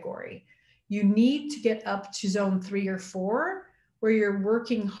category. You need to get up to zone 3 or 4 where you're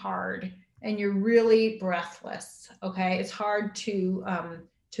working hard and you're really breathless. Okay. It's hard to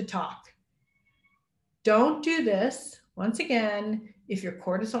talk. Don't do this, once again, if your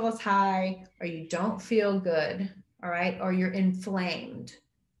cortisol is high or you don't feel good, all right, or you're inflamed,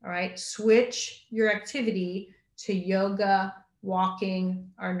 all right, switch your activity to yoga, walking,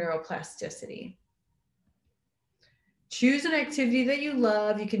 or neuroplasticity. Choose an activity that you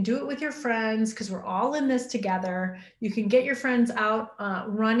love. You can do it with your friends because we're all in this together. You can get your friends out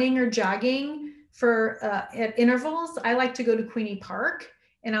running or jogging for at intervals. I like to go to Queenie Park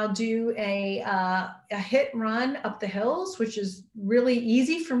and I'll do a HIIT run up the hills, which is really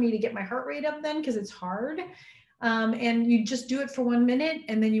easy for me to get my heart rate up then because it's hard. And you just do it for 1 minute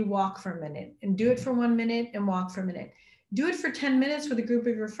and then you walk for a minute and do it for 1 minute and walk for a minute. Do it for 10 minutes with a group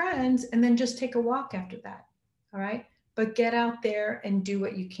of your friends and then just take a walk after that. All right. But get out there and do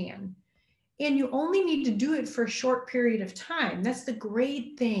what you can. And you only need to do it for a short period of time. That's the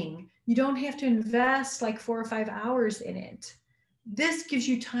great thing. You don't have to invest like 4 or 5 hours in it. This gives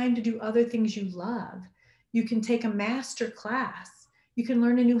you time to do other things you love. You can take a master class. You can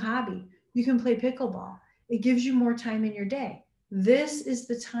learn a new hobby. You can play pickleball. It gives you more time in your day. This is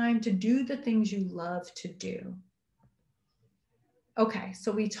the time to do the things you love to do. Okay,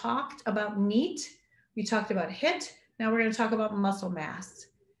 so we talked about NEAT. We talked about HIIT. Now we're going to talk about muscle mass.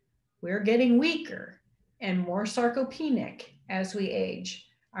 We're getting weaker and more sarcopenic as we age.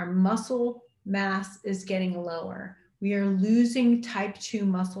 Our muscle mass is getting lower. We are losing type 2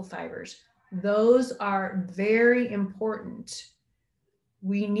 muscle fibers. Those are very important.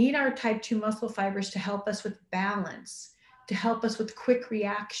 We need our type 2 muscle fibers to help us with balance, to help us with quick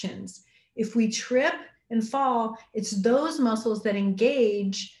reactions. If we trip and fall, it's those muscles that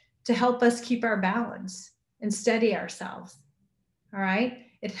engage to help us keep our balance and steady ourselves. All right.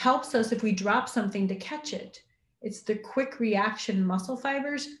 It helps us if we drop something to catch it. It's the quick reaction muscle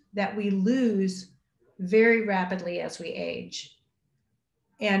fibers that we lose very rapidly as we age.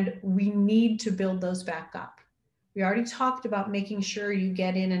 And we need to build those back up. We already talked about making sure you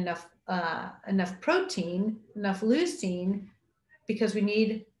get in enough protein, enough leucine, because we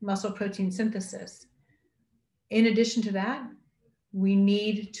need muscle protein synthesis. In addition to that, we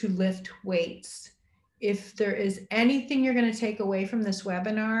need to lift weights. If there is anything you're going to take away from this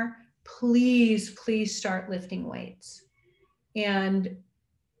webinar, please start lifting weights. And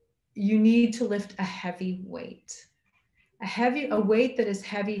you need to lift a heavy weight, a weight that is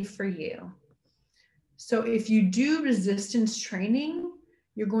heavy for you. So if you do resistance training,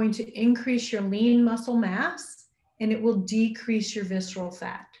 you're going to increase your lean muscle mass and it will decrease your visceral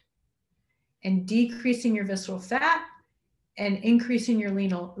fat. And decreasing your visceral fat and increasing your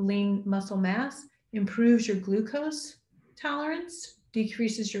lean muscle mass improves your glucose tolerance,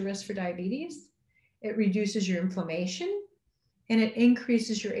 decreases your risk for diabetes, it reduces your inflammation, and it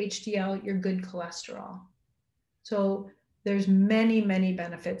increases your HDL, your good cholesterol. So there's many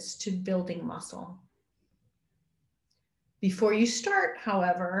benefits to building muscle. Before you start,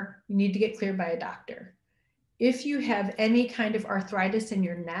 however, you need to get cleared by a doctor. If you have any kind of arthritis in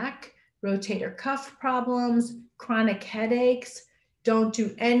your neck, rotator cuff problems, chronic headaches, don't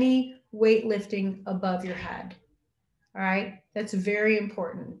do any weightlifting above your head. All right, that's very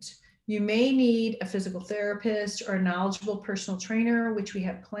important. You may need a physical therapist or a knowledgeable personal trainer, which we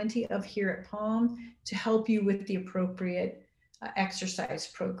have plenty of here at Palm, to help you with the appropriate exercise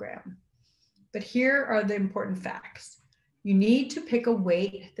program. But here are the important facts. You need to pick a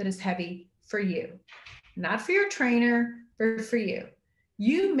weight that is heavy for you, not for your trainer, but for you.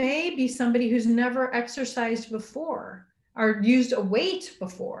 You may be somebody who's never exercised before or used a weight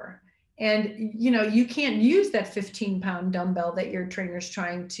before. And you can't use that 15-pound dumbbell that your trainer's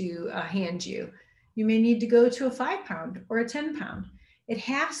trying to hand you. You may need to go to a 5-pound or a 10-pound. It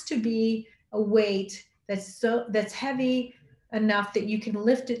has to be a weight that's heavy enough that you can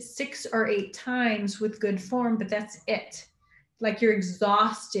lift it 6 or 8 times with good form, but that's it. Like you're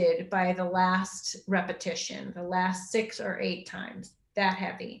exhausted by the last repetition, the last 6 or 8 times, that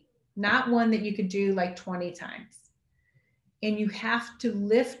heavy, not one that you could do like 20 times. and you have to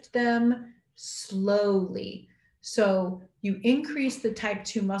lift them slowly. So you increase the type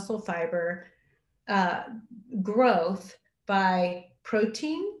 2 muscle fiber growth by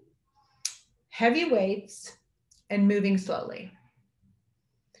protein, heavy weights, and moving slowly.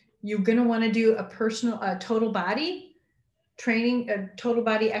 You're going to want to do a total body training, a total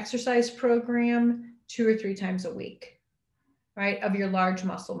body exercise program 2 or 3 times a week, right? Of your large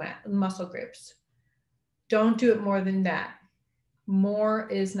muscle groups. Don't do it more than that. More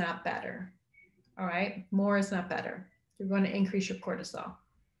is not better. All right. More is not better. You're going to increase your cortisol.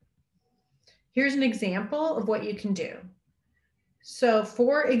 Here's an example of what you can do. So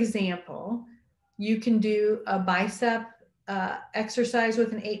for example, you can do a bicep exercise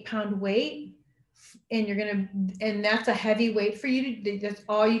with an 8-pound weight, and that's a heavy weight for you. That's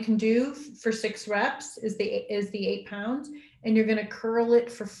all you can do for 6 reps is the 8 pounds, and you're going to curl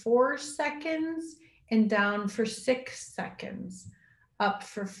it for 4 seconds and down for 6 seconds, up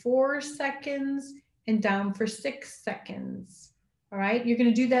for 4 seconds and down for 6 seconds. All right, you're going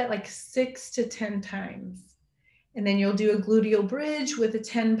to do that like 6 to 10 times. And then you'll do a gluteal bridge with a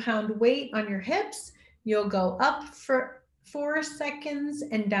 10-pound weight on your hips. You'll go up for 4 seconds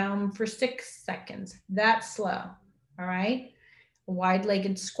and down for 6 seconds. That's slow. All right. A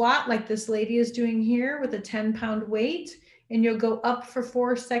wide-legged squat like this lady is doing here with a 10-pound weight, and you'll go up for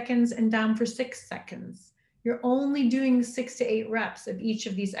 4 seconds and down for 6 seconds. You're only doing 6 to 8 reps of each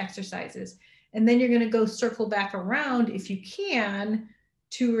of these exercises. And then you're going to go circle back around, if you can,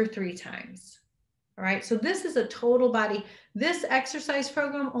 2 or 3 times. All right, so this is a total body. This exercise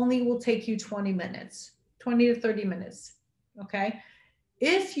program only will take you 20 minutes, 20 to 30 minutes, okay?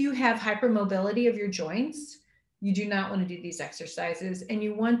 If you have hypermobility of your joints, you do not want to do these exercises, and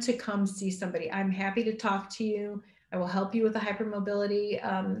you want to come see somebody. I'm happy to talk to you. I will help you with a hypermobility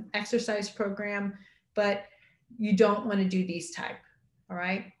exercise program, but you don't want to do these type, all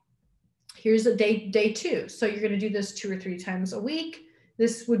right? Here's a day 2. So you're going to do this 2 or 3 times a week.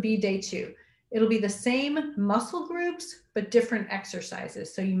 This would be day 2. It'll be the same muscle groups, but different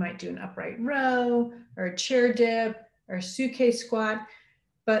exercises. So you might do an upright row or a chair dip or a suitcase squat.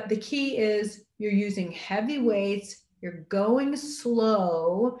 But the key is you're using heavy weights, you're going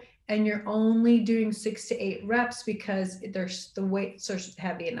slow, and you're only doing 6 to 8 reps because the weights are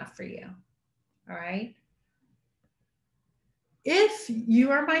heavy enough for you. All right. If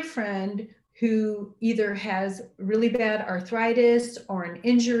you are my friend who either has really bad arthritis or an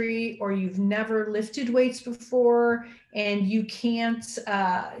injury, or you've never lifted weights before and you can't,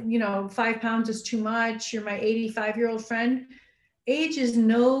 5 pounds is too much, you're my 85-year-old friend, age is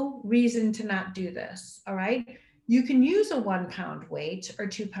no reason to not do this, all right? You can use a 1-pound weight or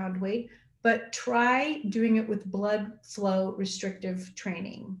 2-pound weight, but try doing it with blood flow restrictive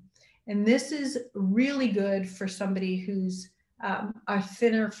training. And this is really good for somebody who's a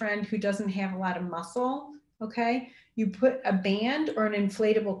thinner friend who doesn't have a lot of muscle, okay? You put a band or an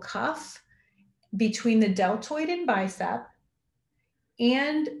inflatable cuff between the deltoid and bicep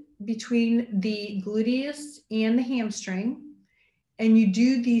and between the gluteus and the hamstring, and you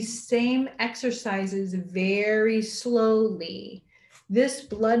do these same exercises very slowly. This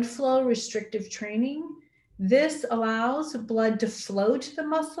blood flow restrictive training, this allows blood to flow to the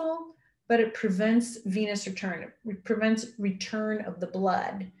muscle, but it prevents venous return. It prevents return of the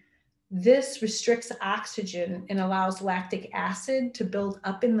blood. This restricts oxygen and allows lactic acid to build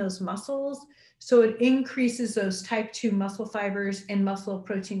up in those muscles. So it increases those type 2 muscle fibers and muscle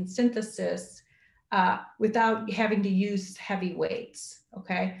protein synthesis without having to use heavy weights,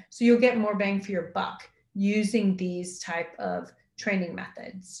 okay? So you'll get more bang for your buck using these type of training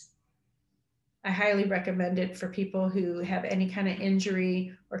methods. I highly recommend it for people who have any kind of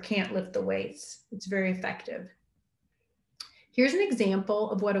injury or can't lift the weights. It's very effective. Here's an example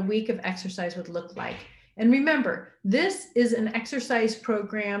of what a week of exercise would look like. And remember, this is an exercise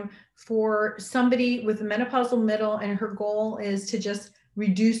program for somebody with a menopausal middle, and her goal is to just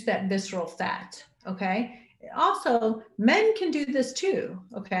reduce that visceral fat, okay? Also, men can do this too,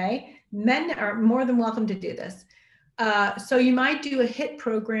 okay? Men are more than welcome to do this. So you might do a HIIT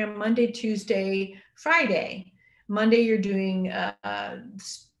program Monday, Tuesday, Friday. Monday, you're doing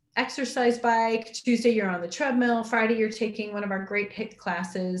exercise bike. Tuesday, you're on the treadmill. Friday, you're taking one of our great HIIT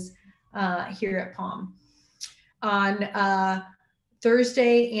classes here at Palm. On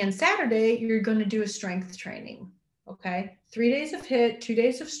Thursday and Saturday, you're going to do a strength training, okay? 3 days of HIIT, 2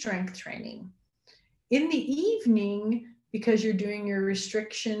 days of strength training. In the evening, because you're doing your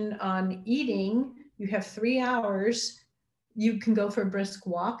restriction on eating, you have 3 hours. You can go for a brisk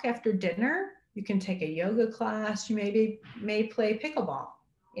walk after dinner. You can take a yoga class. You may play pickleball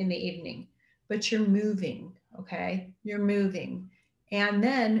in the evening, but you're moving, okay? You're moving. And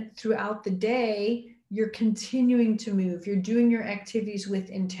then throughout the day, you're continuing to move. You're doing your activities with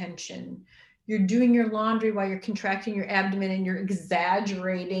intention. You're doing your laundry while you're contracting your abdomen and you're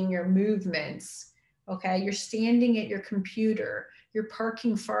exaggerating your movements, okay? You're standing at your computer. You're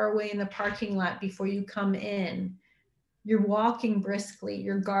parking far away in the parking lot before you come in. You're walking briskly.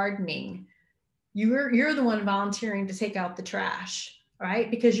 You're gardening. You're the one volunteering to take out the trash, right?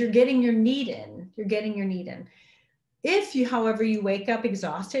 Because you're getting your need in. You're getting your need in. If you, however, you wake up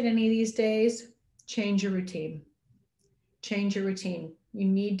exhausted any of these days, change your routine. Change your routine. You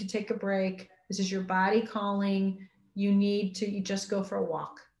need to take a break. This is your body calling. You just go for a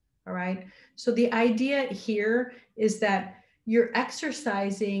walk. All right. So the idea here is that your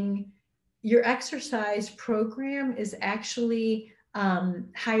exercise program is actually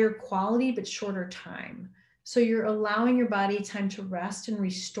higher quality but shorter time. So you're allowing your body time to rest and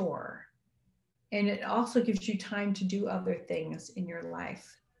restore. And it also gives you time to do other things in your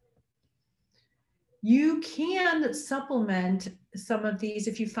life. You can supplement some of these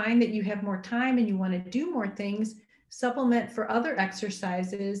if you find that you have more time and you want to do more things, supplement for other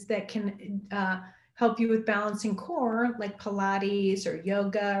exercises that can help you with balancing core, like Pilates or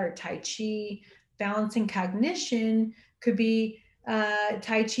yoga or Tai Chi. Balancing cognition could be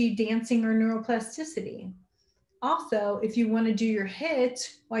Tai Chi, dancing, or neuroplasticity. Also, if you want to do your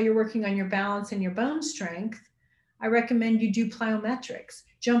HIIT while you're working on your balance and your bone strength, I recommend you do plyometrics,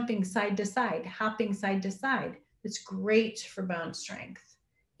 jumping side to side, hopping side to side. It's great for bone strength.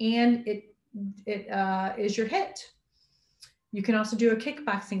 And it is your HIIT. You can also do a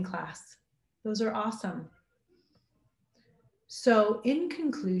kickboxing class. Those are awesome. So in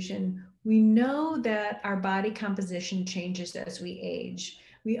conclusion, we know that our body composition changes as we age.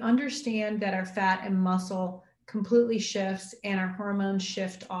 We understand that our fat and muscle completely shifts and our hormones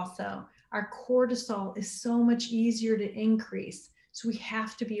shift also. Our cortisol is so much easier to increase. So we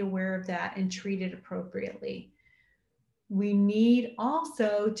have to be aware of that and treat it appropriately. We need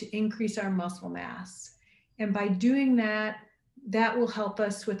also to increase our muscle mass. And by doing that, that will help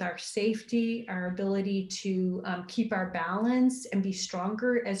us with our safety, our ability to keep our balance and be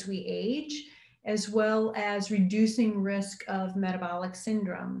stronger as we age, as well as reducing risk of metabolic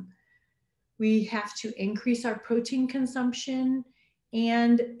syndrome. We have to increase our protein consumption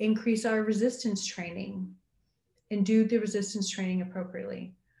and increase our resistance training and do the resistance training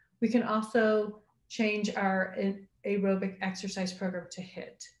appropriately. We can also change our aerobic exercise program to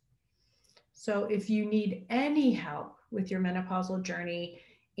HIIT. So if you need any help with your menopausal journey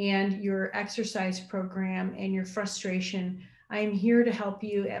and your exercise program and your frustration, I am here to help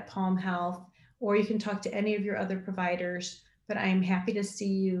you at Palm Health, or you can talk to any of your other providers, but I am happy to see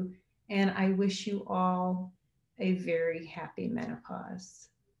you. And I wish you all a very happy menopause.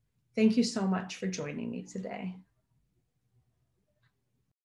 Thank you so much for joining me today.